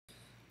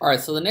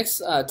Alright, so the next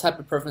type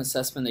of preference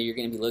assessment that you're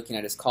going to be looking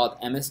at is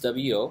called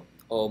MSWO,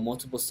 or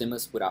Multiple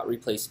Stimulus Without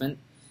Replacement.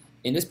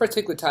 In this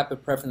particular type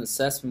of preference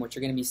assessment, what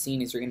you're going to be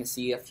seeing is you're going to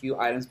see a few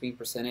items being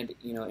presented,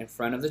 in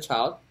front of the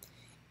child,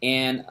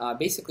 and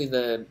basically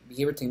the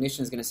behavior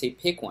technician is going to say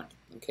pick one.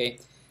 Okay.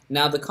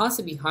 Now the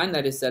concept behind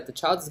that is that the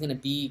child is going to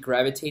be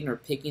gravitating or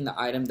picking the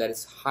item that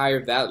is higher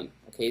value.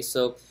 Okay,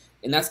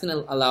 and that's going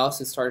to allow us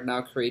to start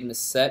now creating a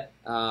set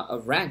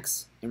of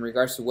ranks in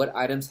regards to what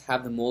items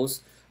have the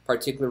most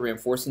particular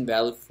reinforcing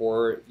value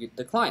for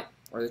the client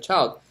or the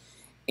child.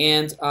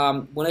 And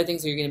one of the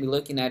things that you're going to be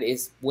looking at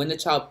is when the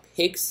child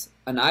picks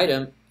an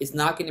item, it's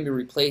not going to be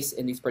replaced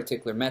in this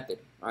particular method.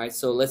 All right,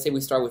 so let's say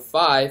we start with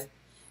 5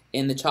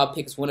 and the child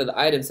picks one of the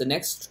items. The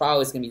next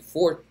trial is going to be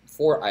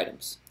four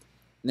items.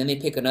 And then they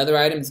pick another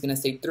item, it's going to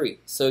say 3.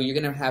 So you're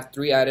going to have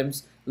 3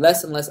 items,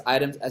 less and less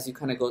items as you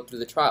kind of go through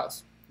the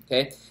trials.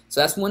 Okay, so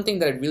that's one thing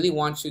that I really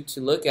want you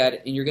to look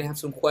at, and you're going to have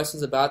some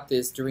questions about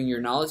this during your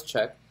knowledge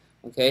check.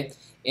 Okay,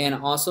 and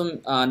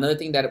also another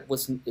thing that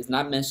is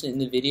not mentioned in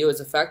the video is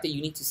the fact that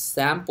you need to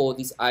sample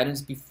these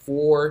items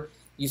before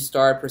you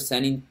start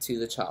presenting to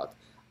the child.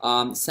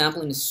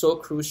 Sampling is so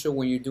crucial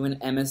when you're doing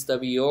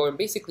MSWO or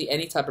basically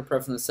any type of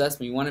preference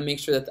assessment. You want to make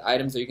sure that the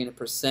items that you're going to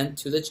present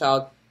to the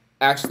child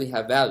actually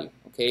have value.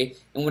 Okay,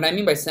 and what I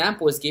mean by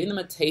sample is giving them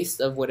a taste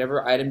of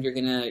whatever item you're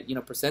going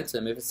to present to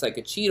them. If it's like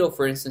a Cheeto,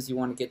 for instance, you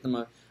want to get them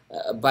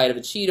a bite of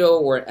a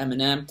Cheeto or an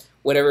M&M,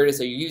 whatever it is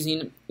that you're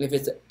using. If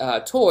it's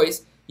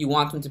toys, you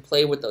want them to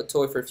play with the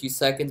toy for a few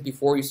seconds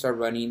before you start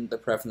running the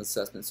preference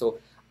assessment. So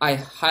I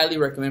highly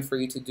recommend for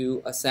you to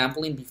do a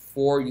sampling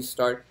before you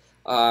start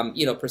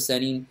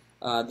presenting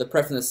the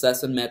preference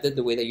assessment method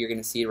the way that you're going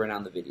to see it right now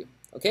in the video.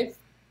 Okay?